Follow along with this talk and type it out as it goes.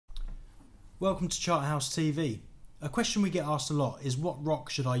Welcome to Charterhouse TV. A question we get asked a lot is what rock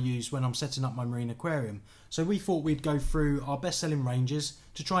should I use when I'm setting up my marine aquarium? So we thought we'd go through our best selling ranges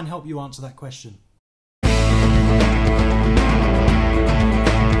to try and help you answer that question.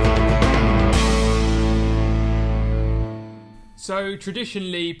 So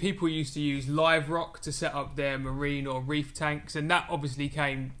traditionally people used to use live rock to set up their marine or reef tanks, and that obviously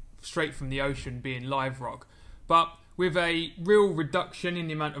came straight from the ocean, being live rock. But with a real reduction in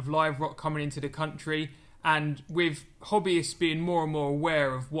the amount of live rock coming into the country, and with hobbyists being more and more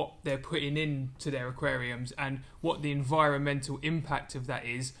aware of what they're putting into their aquariums and what the environmental impact of that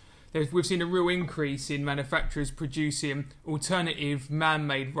is, we've seen a real increase in manufacturers producing alternative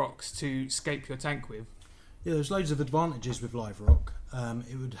man-made rocks to scape your tank with. Yeah, there's loads of advantages with live rock.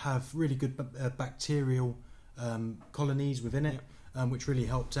 It would have really good bacterial colonies within it, which really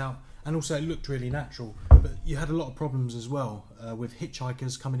helped out. And also it looked really natural. But you had a lot of problems as well with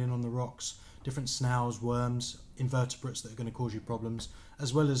hitchhikers coming in on the rocks, different snails, worms, invertebrates that are going to cause you problems,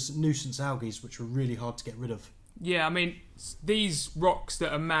 as well as nuisance algae, which were really hard to get rid of. Yeah, I mean, these rocks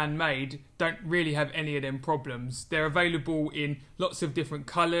that are man-made don't really have any of them problems. They're available in lots of different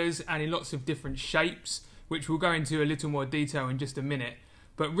colours and in lots of different shapes, which we'll go into a little more detail in just a minute.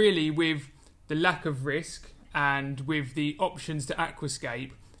 But really, with the lack of risk and with the options to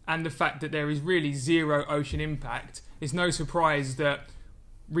aquascape and the fact that there is really zero ocean impact, it's no surprise that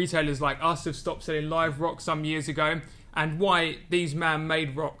retailers like us have stopped selling live rock some years ago, and why these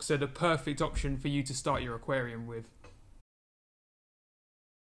man-made rocks are the perfect option for you to start your aquarium with.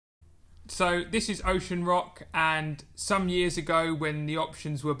 So this is ocean rock, and some years ago when the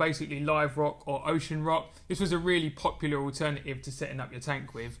options were basically live rock or ocean rock, this was a really popular alternative to setting up your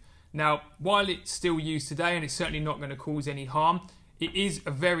tank with. Now, while it's still used today and it's certainly not going to cause any harm, it is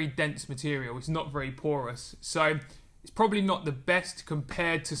a very dense material. It's not very porous, so it's probably not the best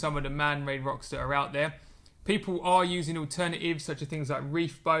compared to some of the man-made rocks that are out there. People are using alternatives such as things like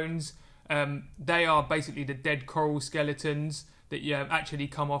reef bones. They are basically the dead coral skeletons that actually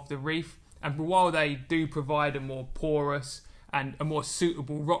come off the reef. And while they do provide a more porous and a more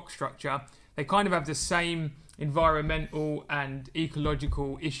suitable rock structure, they kind of have the same environmental and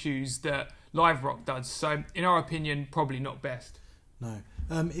ecological issues that live rock does. So in our opinion, probably not best. No.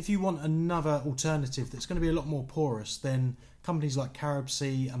 If you want another alternative that's going to be a lot more porous, then companies like Carib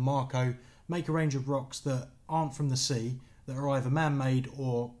Sea and Marco make a range of rocks that aren't from the sea, that are either man-made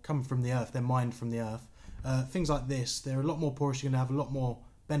or come from the earth, they're mined from the earth. Things like this, they're a lot more porous, you're going to have a lot more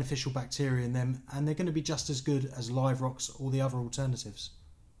beneficial bacteria in them, and they're going to be just as good as live rocks or the other alternatives.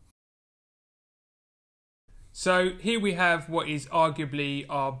 So here we have what is arguably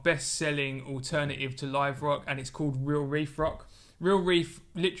our best-selling alternative to live rock, and it's called real reef rock. Real reef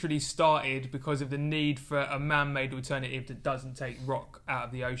literally started because of the need for a man-made alternative that doesn't take rock out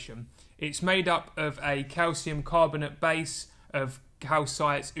of the ocean. It's made up of a calcium carbonate base of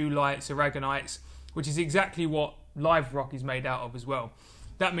calcites, oolites, aragonites, which is exactly what live rock is made out of as well.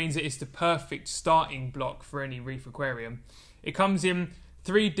 That means that it's the perfect starting block for any reef aquarium. It comes in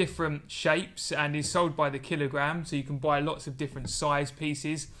 3 different shapes and is sold by the kilogram, so you can buy lots of different size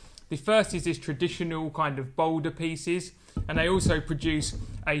pieces. The first is this traditional kind of boulder pieces, and they also produce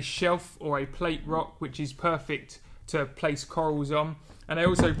a shelf or a plate rock, which is perfect to place corals on. And they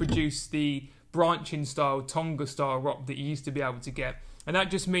also produce the branching style, Tonga style rock that you used to be able to get. And that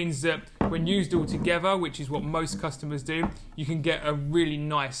just means that when used all together, which is what most customers do, you can get a really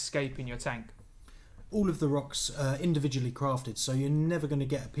nice scape in your tank. All of the rocks are individually crafted, so you're never going to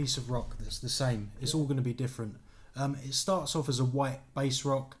get a piece of rock that's the same. It's all going to be different. It starts off as a white base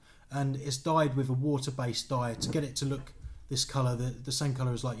rock, and it's dyed with a water-based dye to get it to look this colour, the same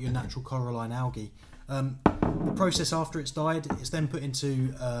colour as like your natural coralline algae. The process after it's dyed, it's then put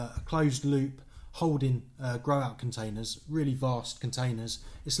into a closed loop holding grow-out containers, really vast containers.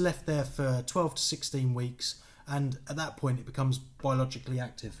 It's left there for 12 to 16 weeks, and at that point it becomes biologically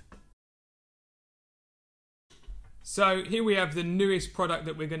active. So here we have the newest product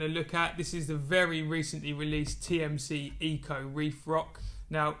that we're going to look at. This is the very recently released TMC Eco Reef Rock.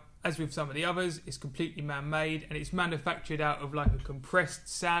 Now, as with some of the others, it's completely man-made, and it's manufactured out of like a compressed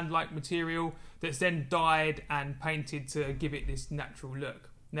sand-like material that's then dyed and painted to give it this natural look.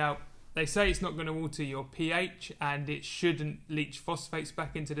 Now, they say it's not going to alter your pH and it shouldn't leach phosphates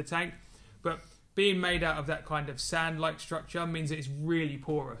back into the tank, but being made out of that kind of sand-like structure means that it's really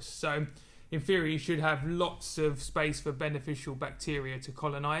porous. So in theory, you should have lots of space for beneficial bacteria to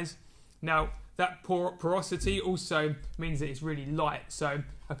colonize. Now, that porosity also means that it's really light. So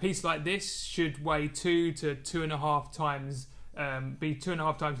a piece like this should weigh 2 to 2.5 times be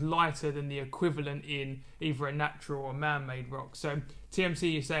 2.5 times lighter than the equivalent in either a natural or man-made rock. So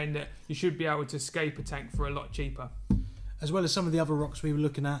TMC is saying that you should be able to escape a tank for a lot cheaper. As well as some of the other rocks we were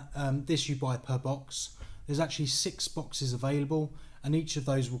looking at, this you buy per box. There's actually 6 boxes available, and each of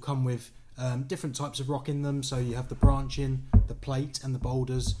those will come with different types of rock in them. So you have the branching, the plate and the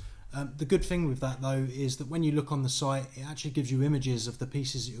boulders. The good thing with that though is that when you look on the site, it actually gives you images of the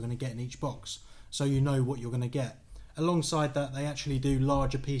pieces that you're going to get in each box, so you know what you're going to get. Alongside that, they actually do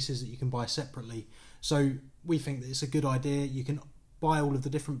larger pieces that you can buy separately. So we think that it's a good idea. You can buy all of the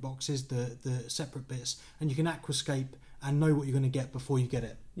different boxes, the separate bits, and you can aquascape and know what you're going to get before you get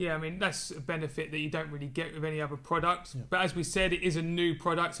it. Yeah, I mean, that's a benefit that you don't really get with any other product. Yeah. But as we said, it is a new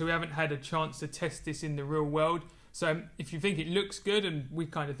product, so we haven't had a chance to test this in the real world. So if you think it looks good, and we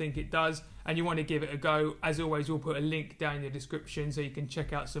kind of think it does, and you want to give it a go, as always, we'll put a link down in the description so you can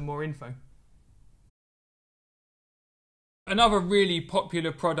check out some more info. Another really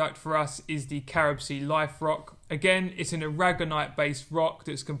popular product for us is the Carib Sea Life Rock. Again, it's an aragonite based rock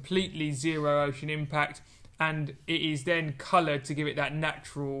that's completely zero ocean impact, and it is then coloured to give it that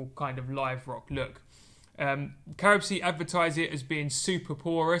natural kind of live rock look. Carib Sea advertise it as being super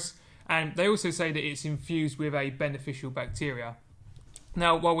porous, and they also say that it's infused with a beneficial bacteria.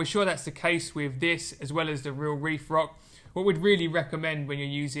 Now, while we're sure that's the case with this as well as the real reef rock, what we'd really recommend when you're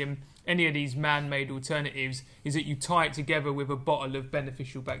using any of these man-made alternatives is that you tie it together with a bottle of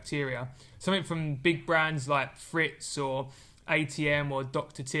beneficial bacteria. Something from big brands like Fritz or ATM or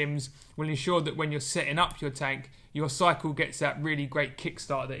Dr. Tim's will ensure that when you're setting up your tank, your cycle gets that really great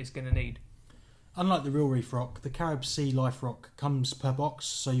kickstart that it's going to need. Unlike the real reef rock, the Carib Sea Life Rock comes per box,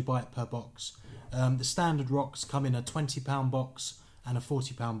 so you buy it per box. The standard rocks come in a £20 box and a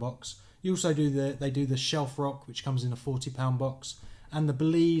 £40 box. You also do they do the shelf rock, which comes in a £40 box, and the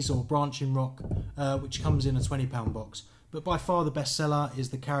Belize or branching rock, which comes in a £20 box. But by far the best seller is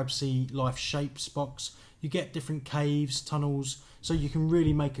the Carib Sea Life Shapes box. You get different caves, tunnels, so you can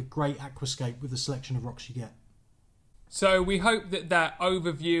really make a great aquascape with the selection of rocks you get. So we hope that that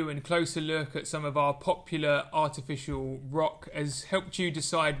overview and closer look at some of our popular artificial rock has helped you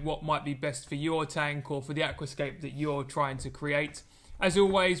decide what might be best for your tank or for the aquascape that you're trying to create. As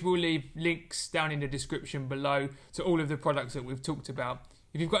always, we'll leave links down in the description below to all of the products that we've talked about.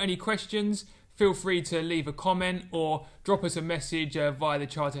 If you've got any questions, feel free to leave a comment or drop us a message via the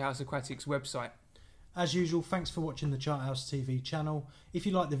Charterhouse Aquatics website. As usual, thanks for watching the Charterhouse TV channel. If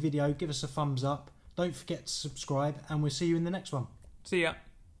you like the video, give us a thumbs up. Don't forget to subscribe, and we'll see you in the next one. See ya.